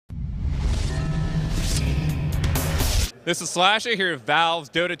This is Slasher here at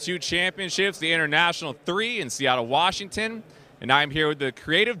Valve's Dota 2 Championships, the International 3 in Seattle, Washington. And I'm here with the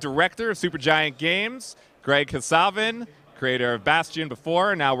creative director of Supergiant Games, Greg Kasavin, creator of Bastion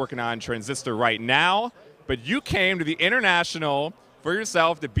before, now working on Transistor right now. But you came to the International for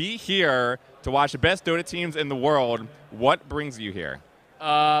yourself to be here to watch the best Dota teams in the world. What brings you here?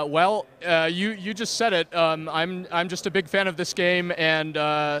 You just said it. I'm just a big fan of this game, and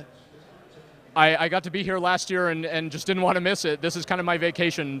I got to be here last year and just didn't want to miss it. This is kind of my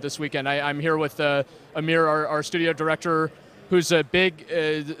vacation this weekend. I'm here with Amir, our studio director, who's a big,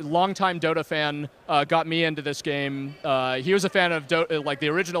 longtime Dota fan, got me into this game. He was a fan of Dota, like the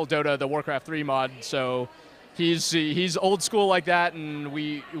original Dota, the Warcraft 3 mod, so he's old school like that, and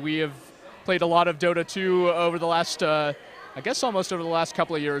we have played a lot of Dota 2 over the last, I guess almost over the last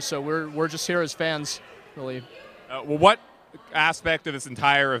couple of years, so we're just here as fans, really. Well, what aspect of this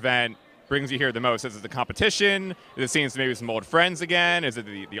entire event brings you here the most? Is it the competition? Is it seeing maybe some old friends again? Is it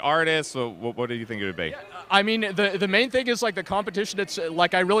the artists? What do you think it would be? Yeah, I mean, the main thing is like the competition. It's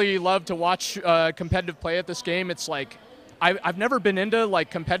like I really love to watch competitive play at this game. It's like I've never been into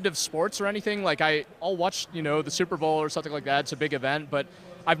like competitive sports or anything. Like I'll watch the Super Bowl or something like that. It's a big event, but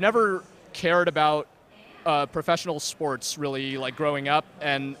I've never cared about professional sports really, like growing up.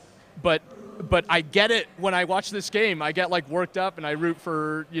 But I get it when I watch this game. I get like worked up and I root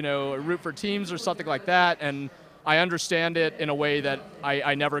for teams or something like that, and I understand it in a way that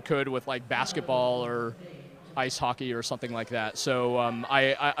I never could with like basketball or ice hockey or something like that. So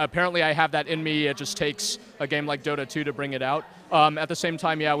I apparently I have that in me. It just takes a game like Dota 2 to bring it out. At the same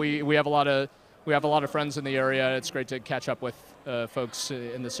time, yeah, we have a lot of friends in the area. It's great to catch up with folks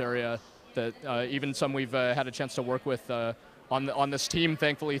in this area. That even some we've had a chance to work with on this team,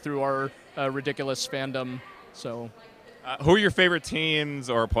 thankfully, through our ridiculous fandom. So, who are your favorite teams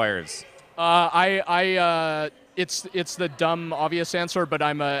or players? It's the dumb, obvious answer, but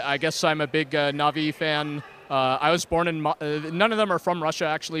I guess I'm a big Na'Vi fan. I was born in none of them are from Russia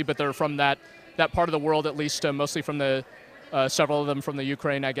actually, but they're from that part of the world at least. Mostly from the several of them from the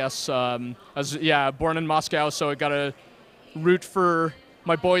Ukraine, I guess. I was born in Moscow, so I got to root for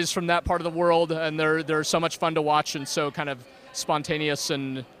my boys from that part of the world, and they're so much fun to watch and so kind of spontaneous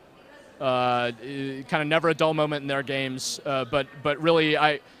and kind of never a dull moment in their games. But really,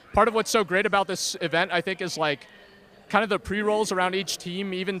 part of what's so great about this event, I think, is like kind of the pre-rolls around each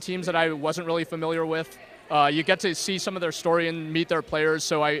team, even teams that I wasn't really familiar with. You get to see some of their story and meet their players.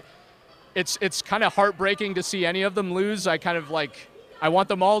 So it's kind of heartbreaking to see any of them lose. I want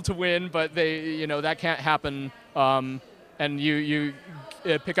them all to win, but that can't happen. And you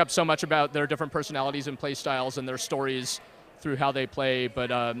pick up so much about their different personalities and play styles and their stories through how they play.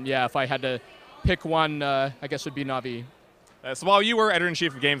 But if I had to pick one, I guess it would be Na'Vi. So while you were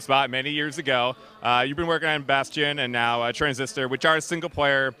editor-in-chief of GameSpot many years ago, you've been working on Bastion and now Transistor, which are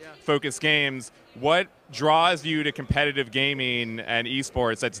single-player focused games. What draws you to competitive gaming and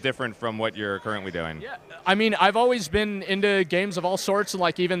esports that's different from what you're currently doing? Yeah, I mean, I've always been into games of all sorts, and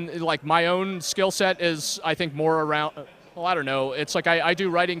like even like my own skill set is, I think, more around. Well, I don't know. It's like I do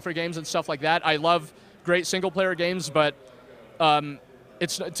writing for games and stuff like that. I love great single-player games, but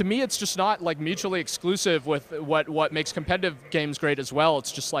to me, it's just not like mutually exclusive with what makes competitive games great as well.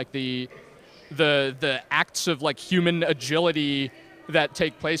 It's just like the acts of like human agility that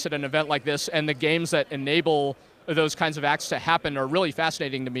take place at an event like this, and the games that enable those kinds of acts to happen are really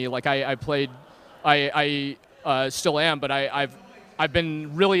fascinating to me. Like I still am, but I've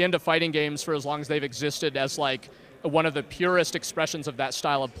been really into fighting games for as long as they've existed as like one of the purest expressions of that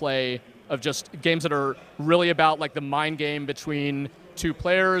style of play, of just games that are really about like the mind game between two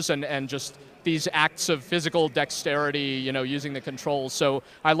players and just these acts of physical dexterity, using the controls. So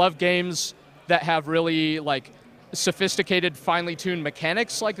I love games that have really like sophisticated, finely tuned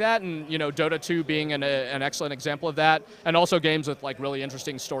mechanics like that, and Dota 2 being an excellent example of that, and also games with like really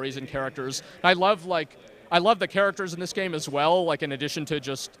interesting stories and characters. I love the characters in this game as well, like in addition to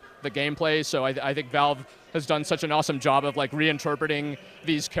just the gameplay. So I think Valve has done such an awesome job of like reinterpreting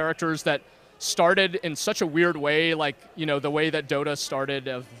these characters that started in such a weird way, like the way that Dota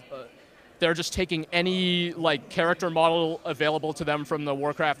started. They're just taking any like character model available to them from the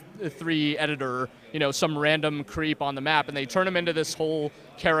Warcraft 3 editor, some random creep on the map, and they turn him into this whole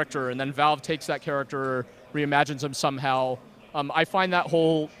character, and then Valve takes that character, reimagines him somehow. I find that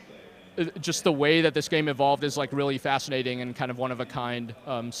whole just the way that this game evolved is like really fascinating and kind of one of a kind.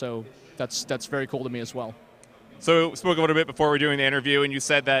 So that's very cool to me as well. So we spoke a little bit before we were doing the interview, and you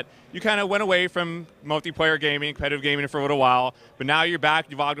said that you kind of went away from multiplayer gaming, competitive gaming for a little while, but now you're back.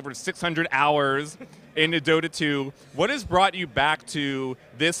 You've logged over 600 hours into Dota 2. What has brought you back to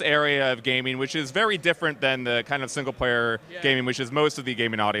this area of gaming, which is very different than the kind of single-player gaming, which is most of the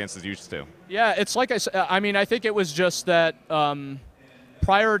gaming audience is used to? Yeah, it's like I said. I mean, I think it was just that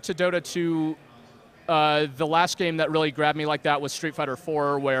prior to Dota 2, the last game that really grabbed me like that was Street Fighter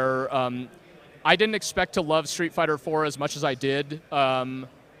 4, where I didn't expect to love Street Fighter 4 as much as I did.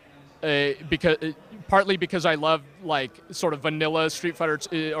 Partly because I love like sort of vanilla Street Fighter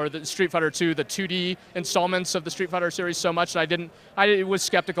or the Street Fighter 2, the 2D installments of the Street Fighter series so much that I was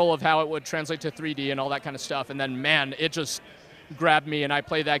skeptical of how it would translate to 3D and all that kind of stuff. And then man, it just grabbed me, and I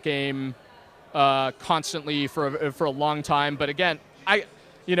played that game constantly for a long time. But again, I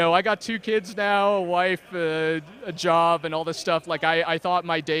got 2 kids now, a wife, a job, and all this stuff. Like I thought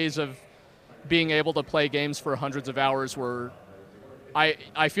my days of being able to play games for hundreds of hours were.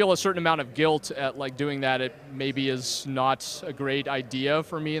 I feel a certain amount of guilt at like doing that. It maybe is not a great idea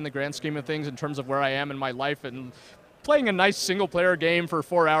for me in the grand scheme of things in terms of where I am in my life, and playing a nice single player game for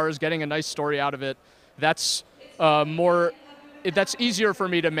 4 hours, getting a nice story out of it. That's that's easier for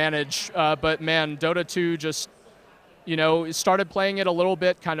me to manage. But man, Dota 2 just, started playing it a little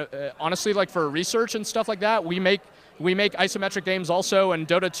bit, kind of honestly, like for research and stuff like that. We make isometric games also, and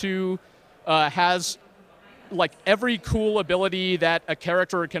Dota 2 has like every cool ability that a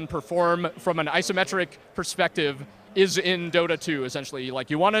character can perform from an isometric perspective is in Dota 2, essentially. Like,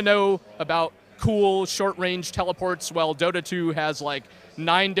 you want to know about cool short-range teleports? Well, Dota 2 has like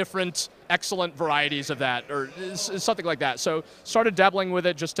 9 different excellent varieties of that, or something like that. So started dabbling with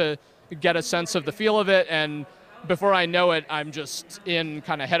it just to get a sense of the feel of it, and before I know it, I'm just in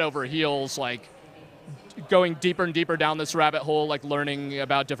kind of head over heels, like going deeper and deeper down this rabbit hole, like learning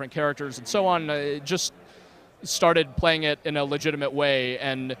about different characters and so on. Just started playing it in a legitimate way.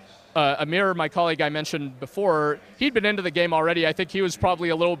 And Amir, my colleague I mentioned before, he'd been into the game already. I think he was probably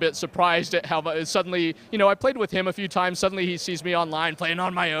a little bit surprised at how suddenly, I played with him a few times. Suddenly he sees me online playing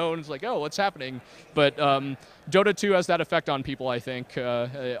on my own. It's like, oh, what's happening? But Dota 2 has that effect on people, I think,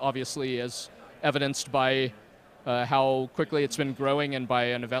 obviously, as evidenced by how quickly it's been growing, and by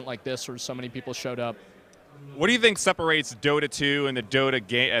an event like this where so many people showed up. What do you think separates Dota 2 and the Dota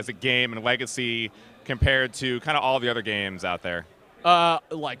game as a game and legacy compared to kind of all the other games out there?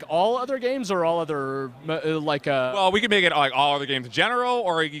 Like all other games, or all other Well, we could make it like all other games in general,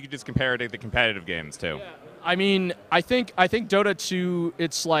 or you could just compare it to the competitive games too. Yeah. I mean, I think Dota 2.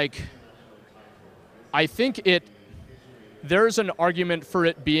 It's like, there's an argument for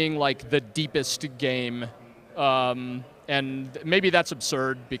it being like the deepest game, and maybe that's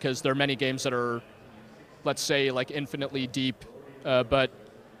absurd because there are many games that are, let's say, like infinitely deep, but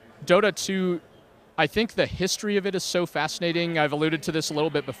Dota 2. I think the history of it is so fascinating. I've alluded to this a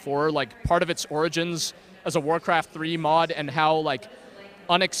little bit before, like part of its origins as a Warcraft 3 mod, and how like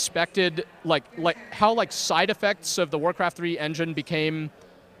unexpected, like how like side effects of the Warcraft 3 engine became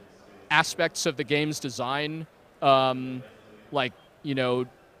aspects of the game's design,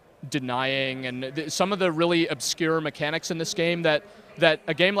 denying, and some of the really obscure mechanics in this game that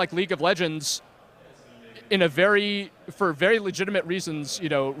a game like League of Legends, for very legitimate reasons,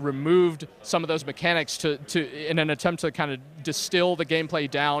 removed some of those mechanics to in an attempt to kind of distill the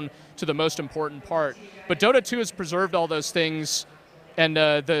gameplay down to the most important part. But Dota 2 has preserved all those things, and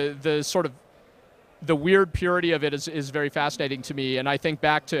the sort of the weird purity of it is very fascinating to me. And I think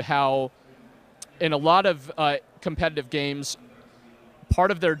back to how in a lot of competitive games, part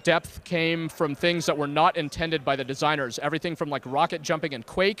of their depth came from things that were not intended by the designers. Everything from like rocket jumping in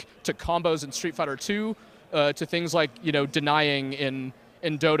Quake to combos in Street Fighter 2. To things like denying in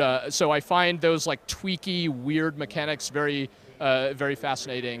Dota. So I find those like tweaky, weird mechanics very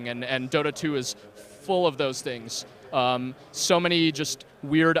fascinating, and Dota 2 is full of those things. So many just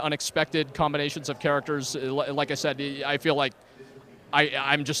weird, unexpected combinations of characters. Like I said, I feel like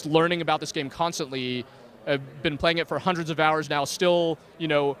I'm just learning about this game constantly. I've been playing it for hundreds of hours now, still,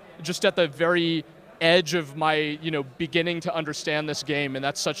 just at the very edge of my, beginning to understand this game, and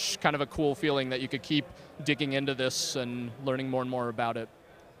that's such kind of a cool feeling that you could keep digging into this and learning more and more about it.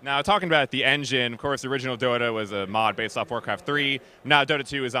 Now, talking about the engine, of course, the original Dota was a mod based off Warcraft 3. Now Dota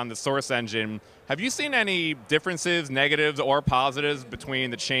 2 is on the source engine. Have you seen any differences, negatives or positives,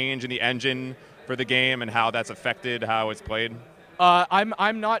 between the change in the engine for the game and how that's affected how it's played?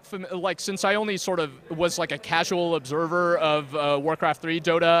 I'm not like, since I only sort of was like a casual observer of Warcraft 3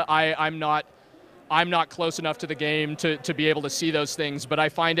 Dota, I'm not close enough to the game to be able to see those things, but I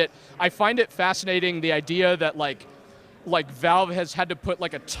find it fascinating, the idea that like Valve has had to put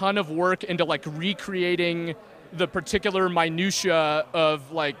like a ton of work into like recreating the particular minutia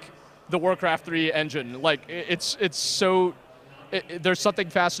of like the Warcraft 3 engine. Like it's so there's something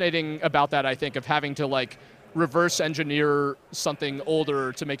fascinating about that, I think, of having to like reverse engineer something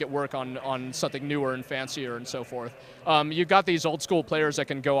older to make it work on something newer and fancier and so forth. You've got these old school players that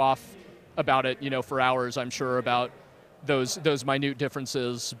can go off about it, for hours, I'm sure, about those minute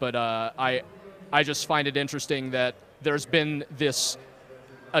differences. But I just find it interesting that there's been this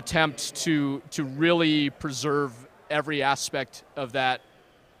attempt to really preserve every aspect of that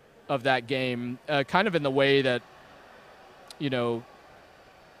game, kind of in the way that,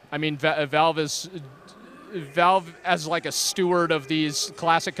 I mean, Valve as like a steward of these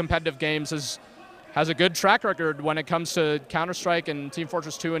classic competitive games has a good track record when it comes to Counter-Strike and Team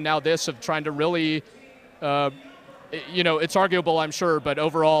Fortress 2 and now this, of trying to really, it's arguable, I'm sure, but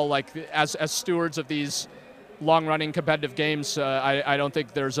overall, like as stewards of these long-running competitive games, I don't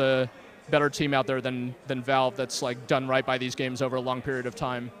think there's a better team out there than Valve that's like done right by these games over a long period of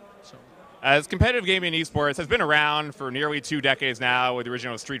time. So. As competitive gaming and esports has been around for nearly 2 decades now, with the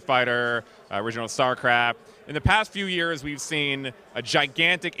original Street Fighter, original StarCraft. In the past few years, we've seen a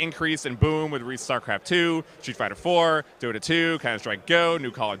gigantic increase and boom with StarCraft 2, Street Fighter 4, Dota 2, Counter-Strike Go,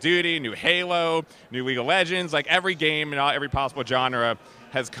 new Call of Duty, new Halo, new League of Legends. Like every game in every possible genre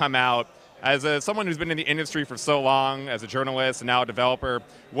has come out. As someone who's been in the industry for so long, as a journalist and now a developer,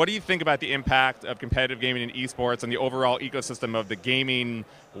 what do you think about the impact of competitive gaming and esports and the overall ecosystem of the gaming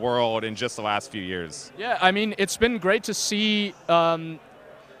world in just the last few years? Yeah, I mean, it's been great to see, something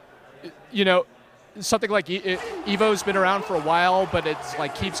like EVO's been around for a while, but it's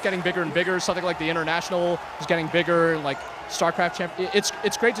like keeps getting bigger and bigger. Something like the International is getting bigger, and like StarCraft Champion.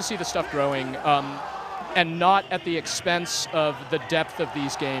 It's great to see the stuff growing. And not at the expense of the depth of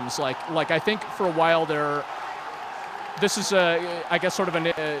these games. Like I think for a while there, this is I guess sort of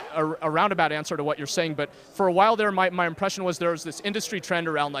a roundabout answer to what you're saying, but for a while there, my impression was there was this industry trend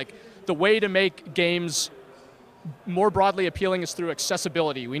around like the way to make games more broadly appealing is through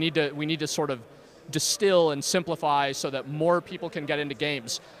accessibility. We need to sort of distill and simplify so that more people can get into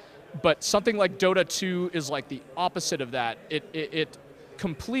games. But something like Dota 2 is like the opposite of that. It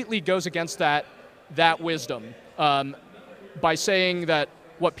completely goes against that wisdom by saying that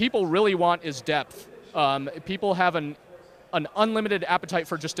what people really want is depth. People have an unlimited appetite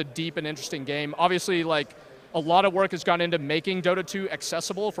for just a deep and interesting game. Obviously, like a lot of work has gone into making Dota 2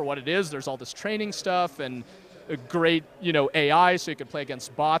 accessible for what it is. There's all this training stuff and a great AI, so you could play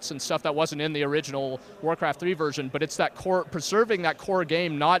against bots and stuff that wasn't in the original Warcraft 3 version. But it's that core, preserving that core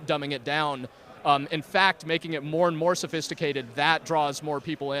game, not dumbing it down. In fact, making it more and more sophisticated, that draws more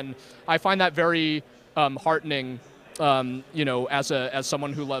people in. I find that very heartening, as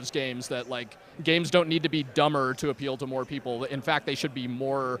someone who loves games, that like games don't need to be dumber to appeal to more people. In fact, they should be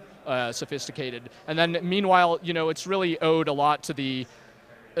more sophisticated. And then meanwhile, it's really owed a lot to the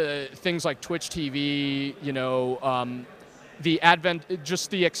things like Twitch TV, the advent,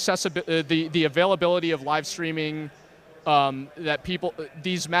 just the accessibility, the availability of live streaming. That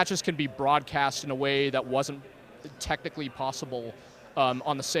these matches can be broadcast in a way that wasn't technically possible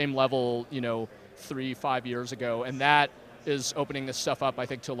on the same level, 3-5 years ago, and that is opening this stuff up, I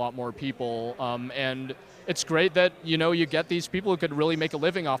think, to a lot more people. And it's great that you get these people who could really make a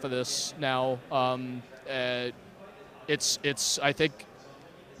living off of this now. It's I think,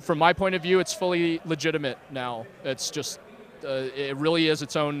 from my point of view, it's fully legitimate now. It's just. It really is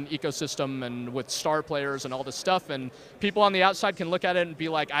its own ecosystem, and with star players and all this stuff, and people on the outside can look at it and be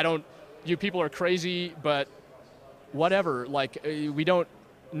like, you people are crazy, but whatever, like we don't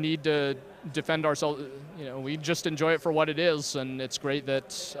need to defend ourselves, we just enjoy it for what it is, and it's great that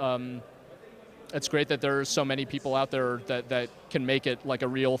there's so many people out there that can make it like a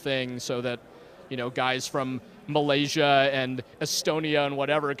real thing, so that guys from Malaysia and Estonia and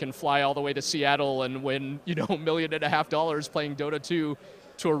whatever can fly all the way to Seattle and win, $1.5 million playing Dota 2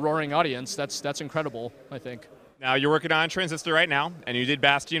 to a roaring audience. That's incredible, I think. Now, you're working on Transistor right now, and you did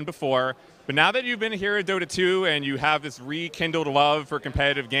Bastion before, but now that you've been here at Dota 2 and you have this rekindled love for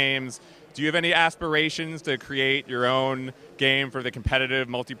competitive games, do you have any aspirations to create your own game for the competitive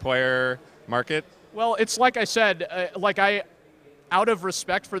multiplayer market? Well, it's like I said, out of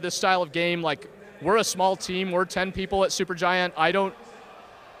respect for this style of game, like, we're a small team. We're 10 people at Supergiant. I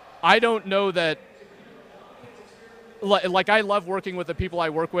don't know that. Like, I love working with the people I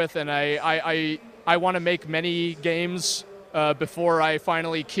work with, and I want to make many games before I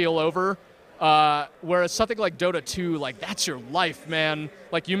finally keel over. Whereas something like Dota 2, like, that's your life, man.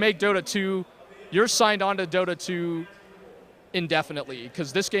 Like, you make Dota 2, you're signed on to Dota 2 indefinitely,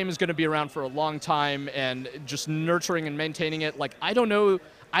 because this game is going to be around for a long time, and just nurturing and maintaining it. Like, I don't know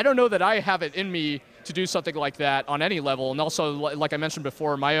that I have it in me to do something like that on any level. And also, like I mentioned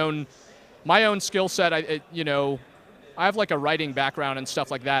before, my own skill set, I have like a writing background and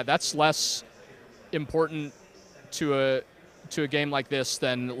stuff like that. That's less important to a game like this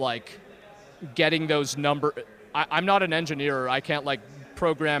than like getting those I'm not an engineer. I can't like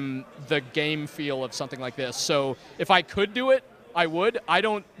program the game feel of something like this. So if I could do it, I would. I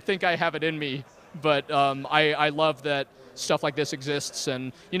don't think I have it in me, but I love that stuff like this exists,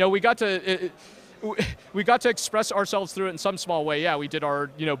 and we got to express ourselves through it in some small way. Yeah, we did our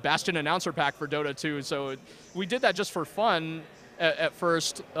Bastion announcer pack for Dota 2, so we did that just for fun at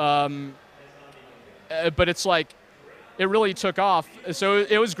first, but it's like it really took off. So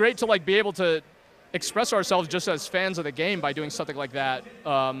it was great to like be able to express ourselves just as fans of the game by doing something like that.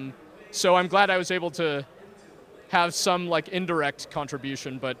 So I'm glad I was able to have some like indirect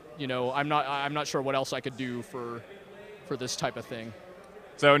contribution, but I'm not sure what else I could do for this type of thing.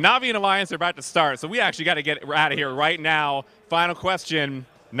 So Navi and Alliance are about to start, so we actually got to get out of here right now. Final question,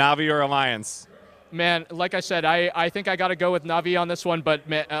 Navi or Alliance? Man, like I said, I think I got to go with Navi on this one, but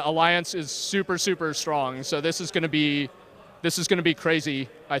man, Alliance is super, super strong, so this is going to be crazy,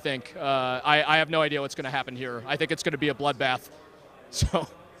 I think. I have no idea what's going to happen here. I think it's going to be a bloodbath, so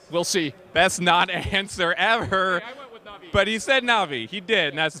we'll see. Best non-answer ever. Hey, I went with Navi. But he said Navi. He did,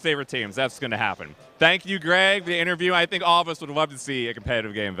 and that's his favorite team, so that's going to happen. Thank you, Greg, for the interview. I think all of us would love to see a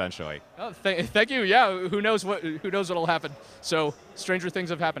competitive game eventually. Oh, thank you. Yeah, who knows what'll happen. So stranger things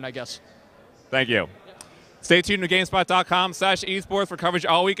have happened, I guess. Thank you. Stay tuned to GameSpot.com/esports for coverage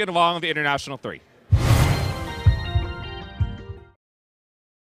all weekend long of the International 3.